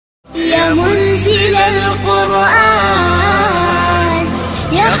منزل القرآن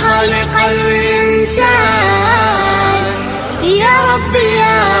يا خالق الإنسان يا رب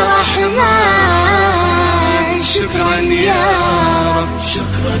يا رحمن شكرا يا رب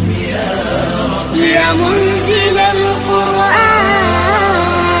شكرا يا رب يا منزل القرآن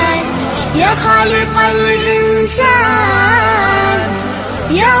يا خالق الإنسان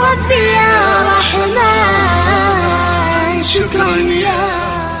يا رب يا رحمن شكرا يا رب.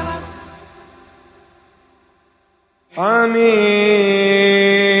 حميم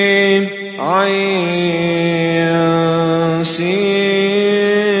عين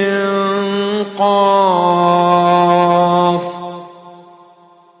سين قاف.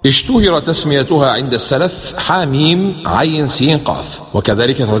 اشتهر تسميتها عند السلف حاميم عين سين قاف،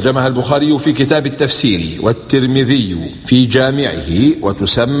 وكذلك ترجمها البخاري في كتاب التفسير والترمذي في جامعه،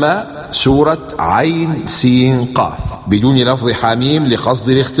 وتسمى سورة عين سين قاف بدون لفظ حاميم لقصد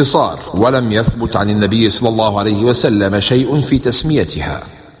الاختصار، ولم يثبت عن النبي صلى الله عليه وسلم شيء في تسميتها.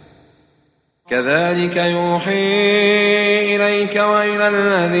 كذلك يوحي إليك وإلى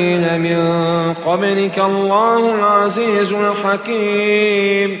الذين من قبلك الله العزيز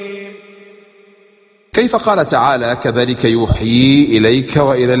الحكيم. كيف قال تعالى كذلك يوحي إليك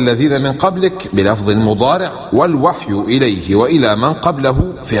وإلى الذين من قبلك بلفظ المضارع، والوحي إليه وإلى من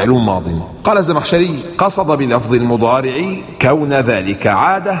قبله فعل ماض؟ قال الزمخشري قصد بلفظ المضارع كون ذلك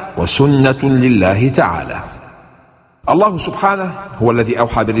عادة وسنة لله تعالى. الله سبحانه هو الذي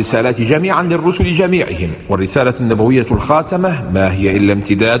أوحى بالرسالات جميعا للرسل جميعهم، والرسالة النبوية الخاتمة ما هي إلا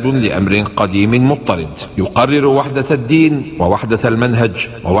امتداد لأمر قديم مضطرد يقرر وحدة الدين ووحدة المنهج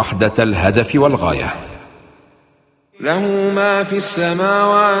ووحدة الهدف والغاية. له ما في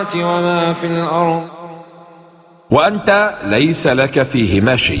السماوات وما في الأرض وأنت ليس لك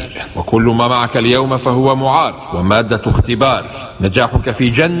فيهما شيء، وكل ما معك اليوم فهو معار ومادة اختبار، نجاحك في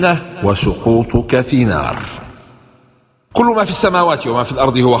جنة وسقوطك في نار. كل ما في السماوات وما في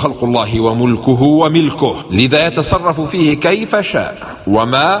الأرض هو خلق الله وملكه وملكه، لذا يتصرف فيه كيف شاء.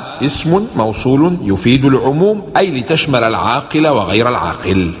 وما اسم موصول يفيد العموم، أي لتشمل العاقل وغير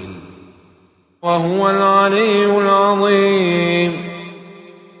العاقل. وهو العلي العظيم.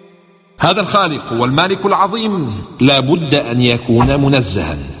 هذا الخالق والمالك العظيم لا بد أن يكون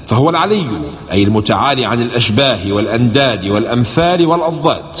منزها، فهو العلي أي المتعالي عن الأشباه والأنداد والأمثال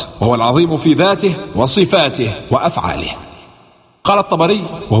والأضداد، وهو العظيم في ذاته وصفاته وأفعاله. قال الطبري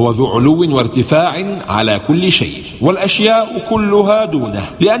وهو ذو علو وارتفاع على كل شيء، والأشياء كلها دونه،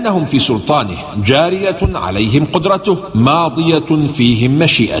 لأنهم في سلطانه، جارية عليهم قدرته، ماضية فيهم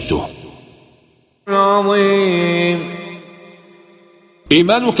مشيئته. العظيم.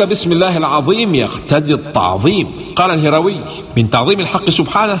 إيمانك باسم الله العظيم يقتضي التعظيم. قال الهروي من تعظيم الحق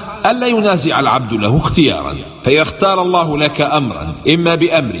سبحانه ألا ينازع العبد له اختيارا، فإذا اختار الله لك أمرا إما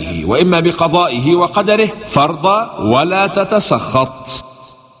بأمره وإما بقضائه وقدره فارضى ولا تتسخط.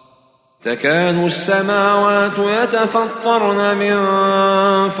 تكاد السماوات يتفطرن من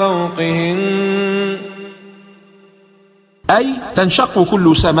فوقهن، أي تنشق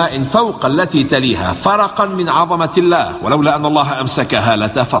كل سماء فوق التي تليها فرقا من عظمة الله، ولولا أن الله أمسكها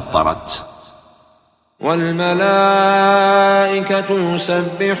لتفطرت. والملائكة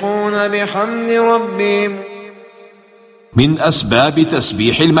يسبحون بحمد ربهم. من أسباب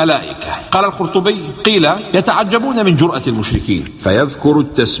تسبيح الملائكة. قال القرطبي قيل يتعجبون من جرأة المشركين، فيذكر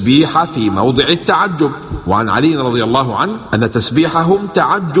التسبيح في موضع التعجب. وعن علي رضي الله عنه أن تسبيحهم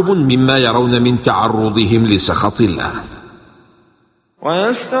تعجب مما يرون من تعرضهم لسخط الله.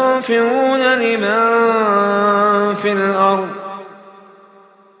 ويستغفرون لمن في الأرض.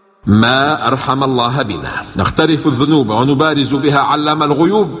 ما أرحم الله بنا، نخترف الذنوب ونبارز بها علام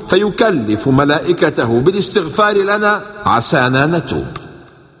الغيوب، فيكلف ملائكته بالاستغفار لنا عسانا نتوب.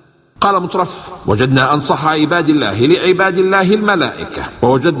 قال مطرف وجدنا أنصح عباد الله لعباد الله الملائكة،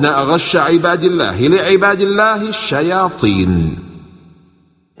 ووجدنا أغش عباد الله لعباد الله الشياطين.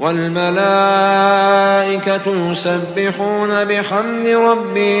 والملائكة يسبحون بحمد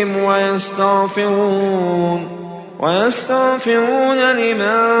ربهم ويستغفرون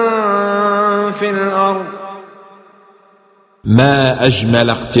لمن في الأرض. ما أجمل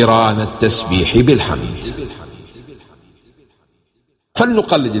اقتران التسبيح بالحمد.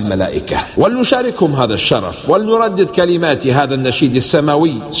 فلنقلد الملائكة ولنشاركهم هذا الشرف، ولنردد كلمات هذا النشيد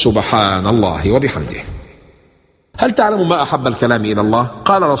السماوي سبحان الله وبحمده. هل تعلم ما أحب الكلام إلى الله؟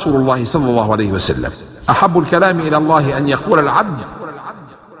 قال رسول الله صلى الله عليه وسلم أحب الكلام إلى الله أن يقول العبد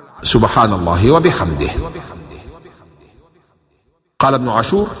سبحان الله وبحمده. قال ابن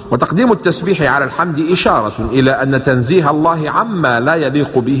عاشور: وتقديم التسبيح على الحمد إشارة إلى أن تنزيه الله عما لا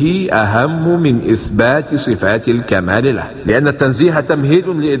يليق به أهم من إثبات صفات الكمال له، لأن التنزيه تمهيد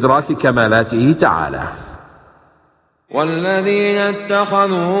لإدراك كمالاته تعالى. والذين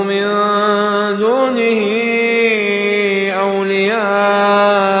اتخذوا من دونه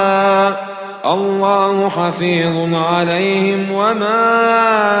أولياء الله حفيظ عليهم وما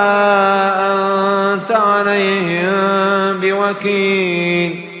أنت عليهم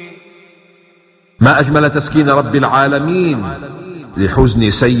بوكيل. ما أجمل تسكين رب العالمين لحزن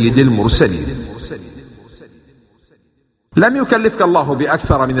سيد المرسلين. لم يكلفك الله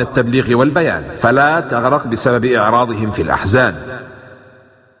بأكثر من التبليغ والبيان، فلا تغرق بسبب إعراضهم في الأحزان.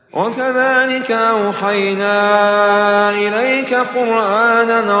 وكذلك أوحينا إليك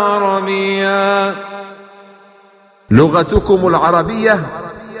قرآنا عربيا. لغتكم العربية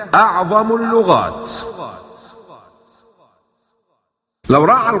أعظم اللغات. لو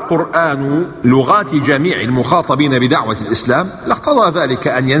راعى القرآن لغات جميع المخاطبين بدعوة الإسلام لاقتضى ذلك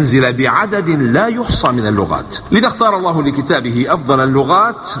أن ينزل بعدد لا يحصى من اللغات، لذا اختار الله لكتابه أفضل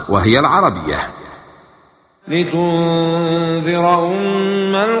اللغات وهي العربية. لتنذر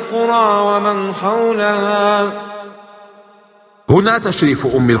أم القرى ومن حولها. هنا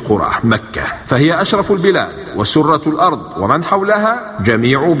تشريف أم القرى مكة، فهي أشرف البلاد وسرة الأرض، ومن حولها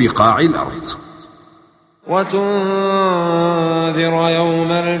جميع بقاع الأرض. وتنذر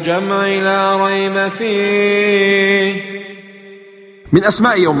يوم الجمع لا ريب فيه. من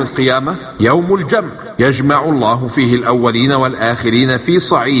أسماء يوم القيامة يوم الجمع، يجمع الله فيه الأولين والآخرين في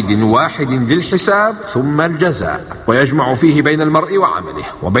صعيد واحد للحساب ثم الجزاء، ويجمع فيه بين المرء وعمله،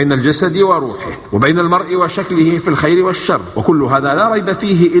 وبين الجسد وروحه، وبين المرء وشكله في الخير والشر، وكل هذا لا ريب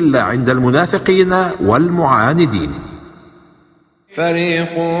فيه إلا عند المنافقين والمعاندين.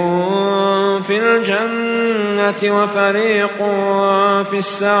 فريق في الجنة وفريق في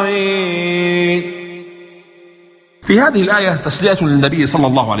السعير. في هذه الآية تسلية للنبي صلى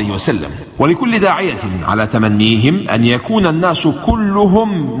الله عليه وسلم ولكل داعية على تمنيهم أن يكون الناس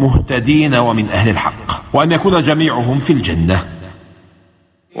كلهم مهتدين ومن أهل الحق، وأن يكون جميعهم في الجنة.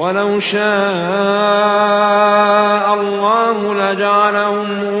 ولو شاء الله لجعلهم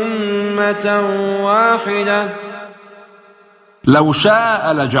أمة واحدة. لو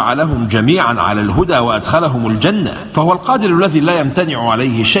شاء لجعلهم جميعا على الهدى وأدخلهم الجنة، فهو القادر الذي لا يمتنع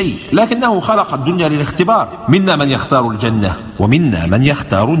عليه شيء، لكنه خلق الدنيا للاختبار، منا من يختار الجنة ومنا من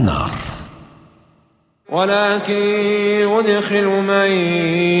يختار النار. ولكن يدخل من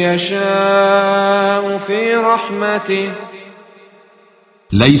يشاء في رحمته.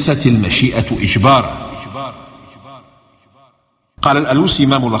 ليست المشيئة إجبارا. قال الألوسي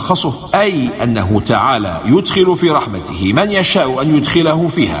ما ملخصه: أي أنه تعالى يدخل في رحمته من يشاء أن يدخله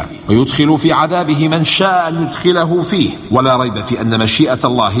فيها، ويدخل في عذابه من شاء أن يدخله فيه، ولا ريب في أن مشيئة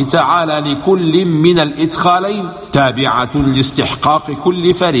الله تعالى لكل من الإدخالين تابعة لاستحقاق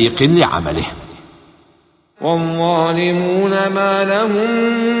كل فريق لعمله. والظالمون ما لهم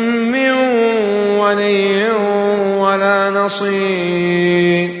من ولي ولا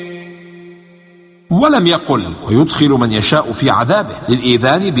نصير. ولم يقل ويدخل من يشاء في عذابه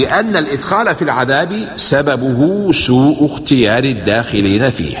للإيذان بأن الإدخال في العذاب سببه سوء اختيار الداخلين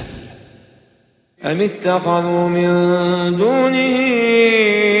فيه. أم اتخذوا من دونه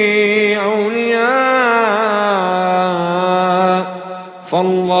أولياء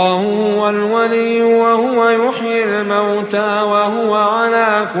فالله هو الولي وهو يحيي الموتى وهو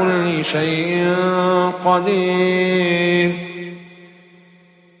على كل شيء قدير.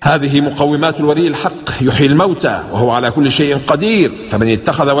 هذه مقومات الولي الحق، يحيي الموتى وهو على كل شيء قدير، فمن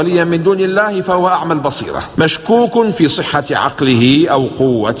اتخذ وليا من دون الله فهو أعمى البصيرة، مشكوك في صحة عقله أو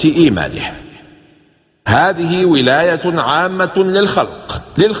قوة إيمانه. هذه ولاية عامة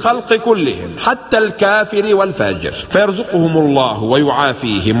للخلق كلهم حتى الكافر والفاجر، فيرزقهم الله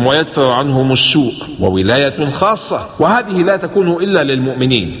ويعافيهم ويدفع عنهم السوء، وولاية خاصة، وهذه لا تكون إلا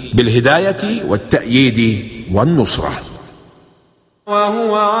للمؤمنين بالهداية والتأييد والنصرة.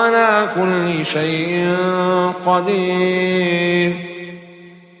 وهو على كل شيء قدير.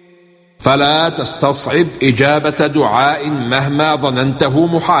 فلا تستصعب إجابة دعاء مهما ظننته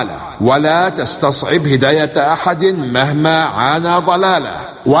محالا، ولا تستصعب هداية أحد مهما عانى ضلالا،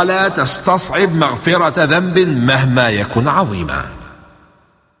 ولا تستصعب مغفرة ذنب مهما يكن عظيما.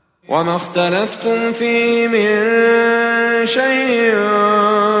 وما اختلفتم فيه من شيء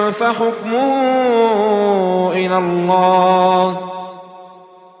فحكمه إلى الله.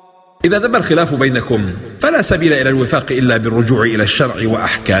 إذا دب الخلاف بينكم فلا سبيل إلى الوفاق إلا بالرجوع إلى الشرع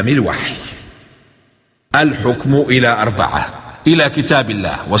وأحكام الوحي. الحكم إلى 4: إلى كتاب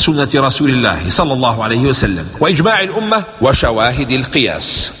الله وسنة رسول الله صلى الله عليه وسلم وإجماع الأمة وشواهد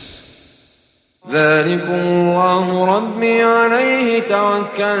القياس. ذلكم الله ربي عليه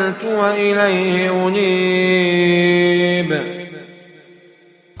توكلت وإليه أنيب.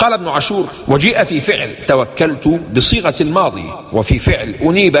 قال ابن عاشور: وجيء في فعل توكلت بصيغة الماضي وفي فعل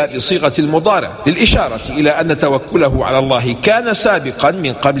أنيب بصيغة المضارع للإشارة إلى أن توكله على الله كان سابقا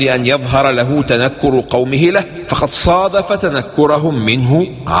من قبل أن يظهر له تنكر قومه له، فقد صادف تنكرهم منه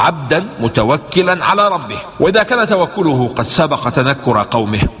عبدا متوكلا على ربه. وإذا كان توكله قد سبق تنكر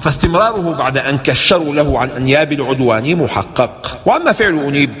قومه فاستمراره بعد أن كشروا له عن أنياب العدوان محقق. وأما فعل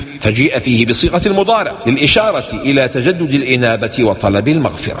أنيب فجيء فيه بصيغة المضارع للإشارة إلى تجدد الإنابة وطلب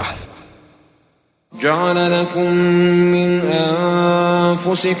المغفرة. جعل لكم من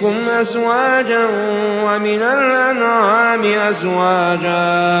أنفسكم أزواجا ومن الأنعام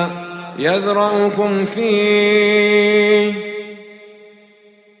أزواجا يذرأكم فيه.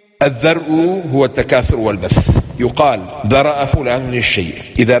 الذرء هو التكاثر والبث، يقال ذرأ فلان الشيء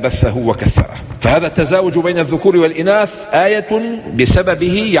إذا بثه وكثره، فهذا التزاوج بين الذكور والإناث آية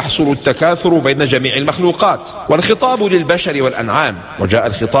بسببه يحصل التكاثر بين جميع المخلوقات، والخطاب للبشر والأنعام، وجاء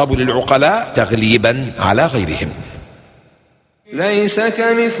الخطاب للعقلاء تغليبا على غيرهم. ليس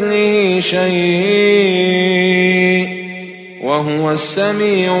كمثله شيء وهو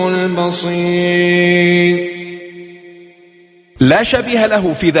السميع البصير. لا شبيه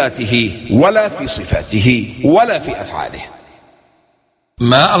له في ذاته ولا في صفاته ولا في أفعاله.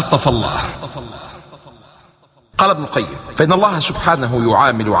 ما ألطف الله. قال ابن القيم: فإن الله سبحانه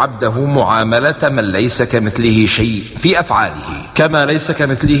يعامل عبده معاملة من ليس كمثله شيء في أفعاله، كما ليس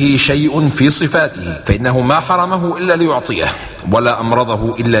كمثله شيء في صفاته، فإنه ما حرمه إلا ليعطيه، ولا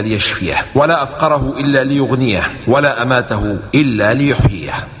أمرضه إلا ليشفيه، ولا أفقره إلا ليغنيه، ولا أماته إلا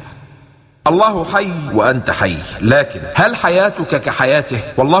ليحييه. الله حي وأنت حي، لكن هل حياتك كحياته؟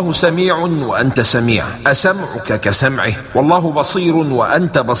 والله سميع وأنت سميع، أسمعك كسمعه؟ والله بصير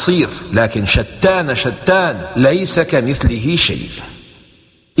وأنت بصير، لكن شتان ليس كمثله شيء.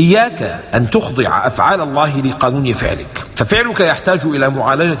 إياك أن تخضع أفعال الله لقانون فعلك، ففعلك يحتاج إلى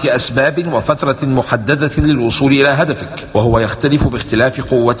معالجة أسباب وفترة محددة للوصول إلى هدفك، وهو يختلف باختلاف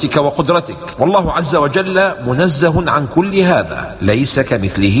قوتك وقدرتك، والله عز وجل منزه عن كل هذا، ليس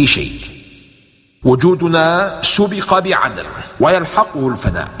كمثله شيء. وجودنا سبق بعدم ويلحقه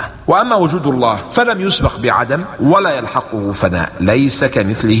الفناء، وأما وجود الله فلم يسبق بعدم ولا يلحقه فناء، ليس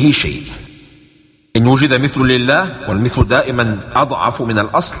كمثله شيء. إن وجد مثل لله، والمثل دائما أضعف من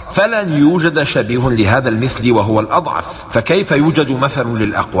الأصل، فلن يوجد شبيه لهذا المثل وهو الأضعف، فكيف يوجد مثل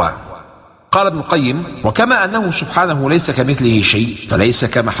للأقوى؟ قال ابن القيم: وكما أنه سبحانه ليس كمثله شيء، فليس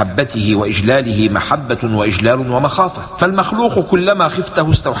كمحبته وإجلاله محبة وإجلال ومخافة، فالمخلوق كلما خفته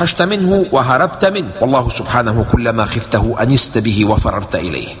استوحشت منه وهربت منه، والله سبحانه كلما خفته أنست به وفررت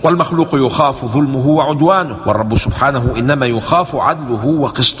إليه. والمخلوق يخاف ظلمه وعدوانه، والرب سبحانه إنما يخاف عدله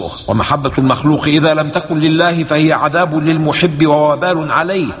وقسطه. ومحبة المخلوق إذا لم تكن لله فهي عذاب للمحب ووبال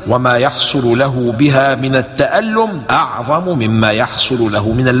عليه، وما يحصل له بها من التألم أعظم مما يحصل له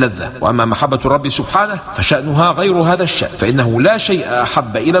من اللذة. وأما محبة الرب سبحانه فشأنها غير هذا الشأن، فإنه لا شيء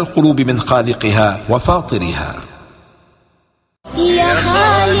أحب إلى القلوب من خالقها وفاطرها. يا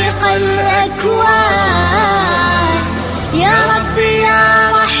خالق الأكوان، يا رب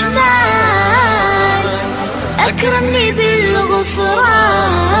يا رحمن، أكرمني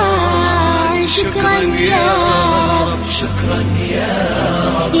بالغفران، شكرا يا رب، شكرا يا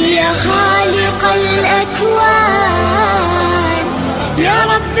رب. يا خالق الأكوان، يا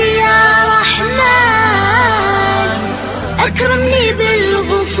رب يا رحمن، أكرمني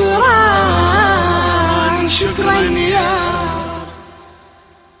بالغفران، شكرا يا رب.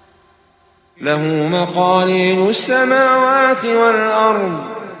 له مقاليد السماوات والأرض.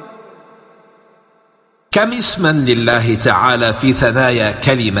 كم اسما لله تعالى في ثنايا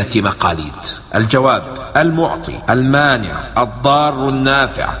كلمة مقاليد؟ الجواب: المعطي، المانع، الضار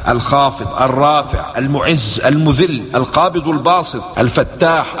النافع، الخافض الرافع، المعز المذل، القابض الباسط،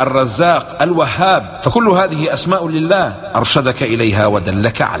 الفتاح الرزاق الوهاب، فكل هذه أسماء لله أرشدك إليها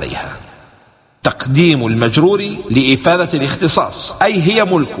ودلك عليها. تقديم المجرور لإفادة الاختصاص، أي هي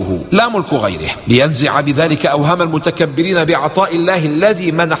ملكه لا ملك غيره، لينزع بذلك أوهام المتكبرين بعطاء الله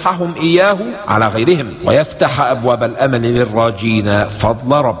الذي منحهم إياه على غيرهم، ويفتح أبواب الأمل للراجين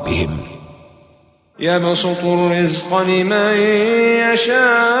فضل ربهم. يبسط الرزق لمن يشاء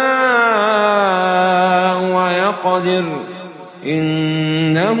ويقدر،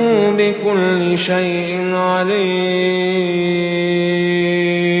 إنه بكل شيء عليم.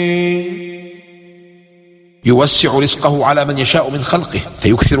 يوسع رزقه على من يشاء من خلقه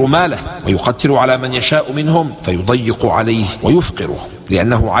فيكثر ماله، ويقتر على من يشاء منهم فيضيق عليه ويفقره،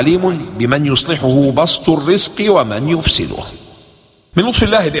 لأنه عليم بمن يصلحه بسط الرزق ومن يفسده. من لطف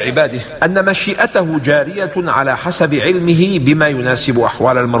الله بعباده أن مشيئته جارية على حسب علمه بما يناسب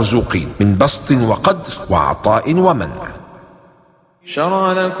أحوال المرزوقين من بسط وقدر وعطاء ومنع.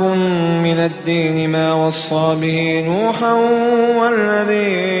 شرع لكم من الدين ما وصى به نوحا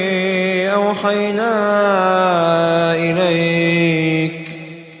والذي أوحينا إليك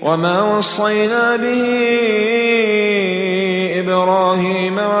وما وصينا به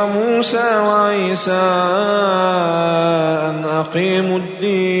إبراهيم وموسى وعيسى أن أقيموا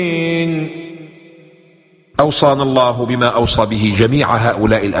الدين. أوصانا الله بما أوصى به جميع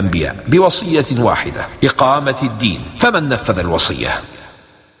هؤلاء الأنبياء بوصية واحدة: إقامة الدين، فمن نفذ الوصية.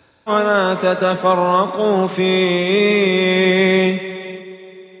 ولا تتفرقوا فيه.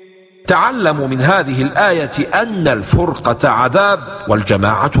 تعلموا من هذه الآية أن الفرقة عذاب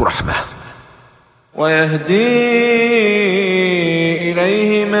والجماعة رحمة. ويهدي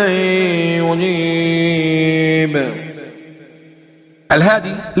إليه من ينيب.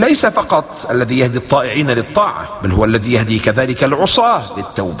 الهادي ليس فقط الذي يهدي الطائعين للطاعة، بل هو الذي يهدي كذلك العصاة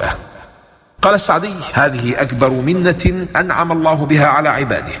للتوبة. قال السعدي: هذه أكبر منة أنعم الله بها على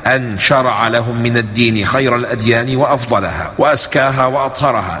عباده، أن شرع لهم من الدين خير الأديان وأفضلها وأزكاها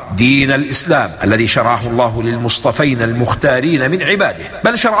وأطهرها، دين الإسلام الذي شرعه الله للمصطفين المختارين من عباده،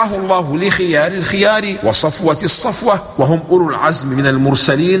 بل شرعه الله لخيار الخيار وصفوة الصفوة، وهم أولو العزم من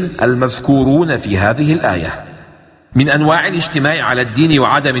المرسلين المذكورون في هذه الآية. من أنواع الاجتماع على الدين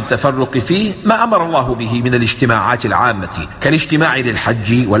وعدم التفرق فيه ما أمر الله به من الاجتماعات العامة، كالاجتماع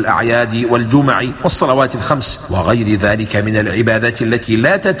للحج والأعياد والجمع والصلوات الخمس وغير ذلك من العبادات التي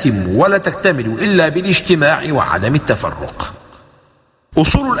لا تتم ولا تكتمل إلا بالاجتماع وعدم التفرق.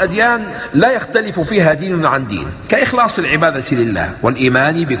 أصول الأديان لا يختلف فيها دين عن دين، كإخلاص العبادة لله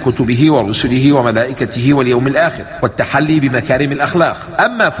والإيمان بكتبه ورسله وملائكته واليوم الآخر والتحلي بمكارم الأخلاق.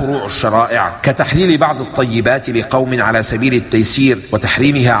 أما فروع الشرائع كتحليل بعض الطيبات لقوم على سبيل التيسير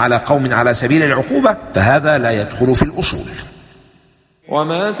وتحريمها على قوم على سبيل العقوبة فهذا لا يدخل في الأصول.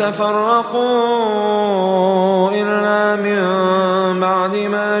 وما تفرقوا إلا من بعد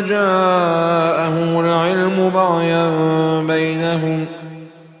ما جاءهم العلم بغيا بينهم.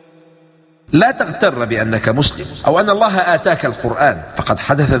 لا تغتر بأنك مسلم أو أن الله آتاك القرآن، فقد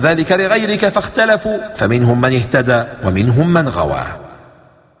حدث ذلك لغيرك فاختلفوا، فمنهم من اهتدى ومنهم من غوى.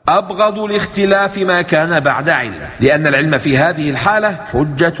 أبغض الاختلاف ما كان بعد علم، لأن العلم في هذه الحالة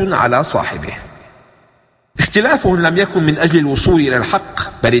حجة على صاحبه. اختلافهم لم يكن من أجل الوصول إلى الحق،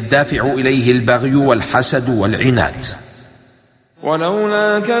 بل الدافع إليه البغي والحسد والعناد.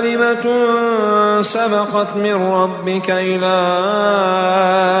 ولولا كلمة سبقت من ربك إلى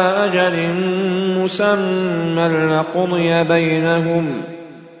أجل مسمى لقضي بينهم.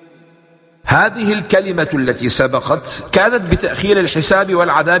 هذه الكلمة التي سبقت كانت بتأخير الحساب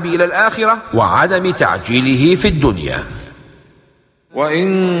والعذاب إلى الآخرة وعدم تعجيله في الدنيا.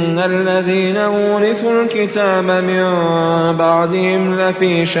 وإن الذين أورثوا الكتاب من بعدهم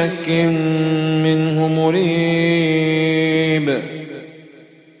لفي شك منه مريب.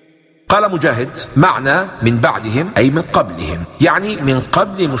 قال مجاهد: معنى من بعدهم أي من قبلهم، يعني من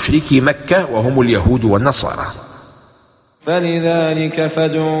قبل مشركي مكة وهم اليهود والنصارى. فلذلك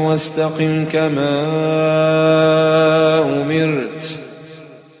فادع واستقم كما أمرت.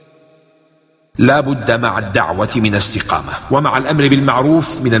 لا بد مع الدعوة من استقامة، ومع الأمر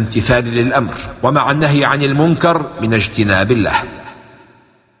بالمعروف من امتثال للأمر، ومع النهي عن المنكر من اجتناب الله.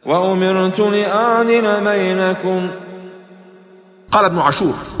 وأمرت لأعدل بينكم. قال ابن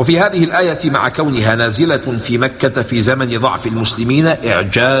عاشور: وفي هذه الآية مع كونها نازلة في مكة في زمن ضعف المسلمين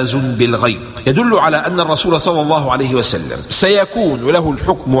إعجاز بالغيب يدل على أن الرسول صلى الله عليه وسلم سيكون له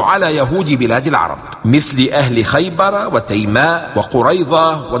الحكم على يهود بلاد العرب مثل أهل خيبر وتيماء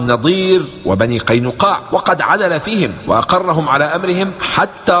وقريظة والنضير وبني قينقاع، وقد عدل فيهم وأقرهم على أمرهم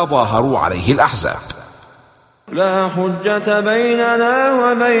حتى ظاهروا عليه الأحزاب. لا حجة بيننا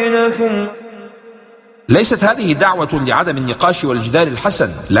وبينكم. ليست هذه دعوة لعدم النقاش والجدال الحسن،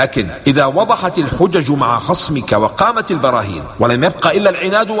 لكن إذا وضحت الحجج مع خصمك وقامت البراهين ولم يبق إلا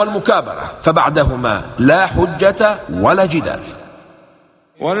العناد والمكابرة فبعدهما لا حجة ولا جدال.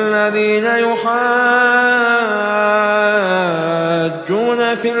 والذين يحاجون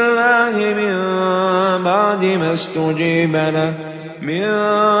في الله من بعد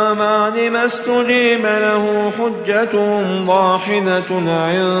ما استجيب له حجتهم ضاحدة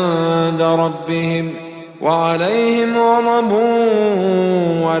عند ربهم وعليهم غضب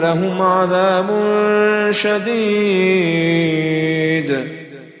ولهم عذاب شديد.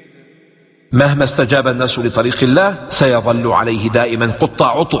 مهما استجاب الناس لطريق الله سيظل عليه دائما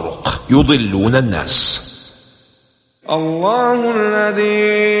قطاع طرق يضلون الناس. الله الذي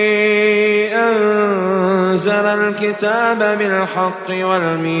أنزل الكتاب بالحق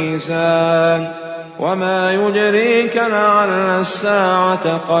والميزان وما يدريك لعل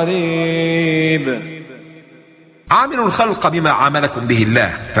الساعة قريب. عاملوا الخلق بما عاملكم به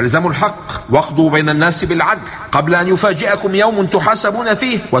الله، فالزموا الحق واقضوا بين الناس بالعدل قبل أن يفاجئكم يوم تحاسبون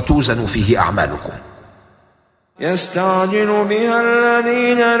فيه وتوزن فيه أعمالكم. يستعجل بها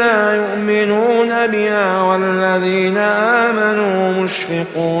الذين لا يؤمنون بها والذين آمنوا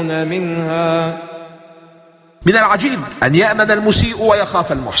مشفقون منها. من العجيب أن يأمن المسيء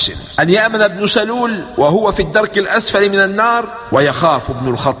ويخاف المحسن، أن يأمن ابن سلول وهو في الدرك الأسفل من النار ويخاف ابن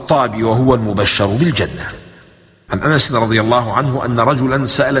الخطاب وهو المبشر بالجنة. عن أنس رضي الله عنه أن رجلا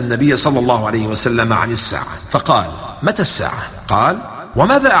سأل النبي صلى الله عليه وسلم عن الساعة فقال: متى الساعة؟ قال: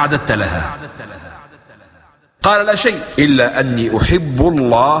 وماذا أعددت لها؟ قال: لا شيء إلا أني أحب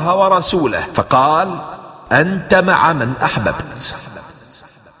الله ورسوله. فقال: أنت مع من أحببت.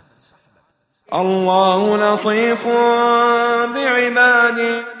 الله لطيف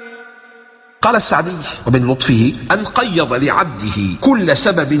بعباده. قال السعدي: ومن لطفه أن قيض لعبده كل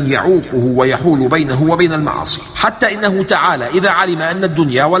سبب يعوقه ويحول بينه وبين المعاصي، حتى إنه تعالى إذا علم أن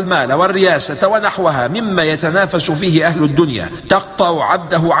الدنيا والمال والرياسة ونحوها مما يتنافس فيه أهل الدنيا تقطع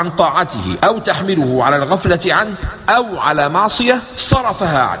عبده عن طاعته أو تحمله على الغفلة عنه أو على معصية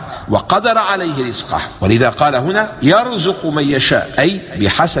صرفها عنه وقدر عليه رزقه، ولذا قال هنا: يرزق من يشاء، أي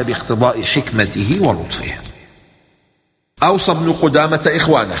بحسب اقتضاء حكمته ولطفه. أوصى ابن قدامة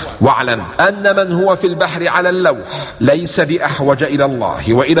إخوانه: واعلم أن من هو في البحر على اللوح ليس بأحوج إلى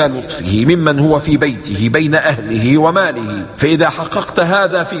الله وإلى لطفه ممن هو في بيته بين أهله وماله، فإذا حققت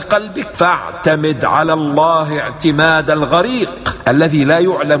هذا في قلبك فاعتمد على الله اعتماد الغريق الذي لا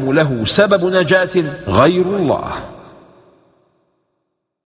يعلم له سبب نجاة غير الله.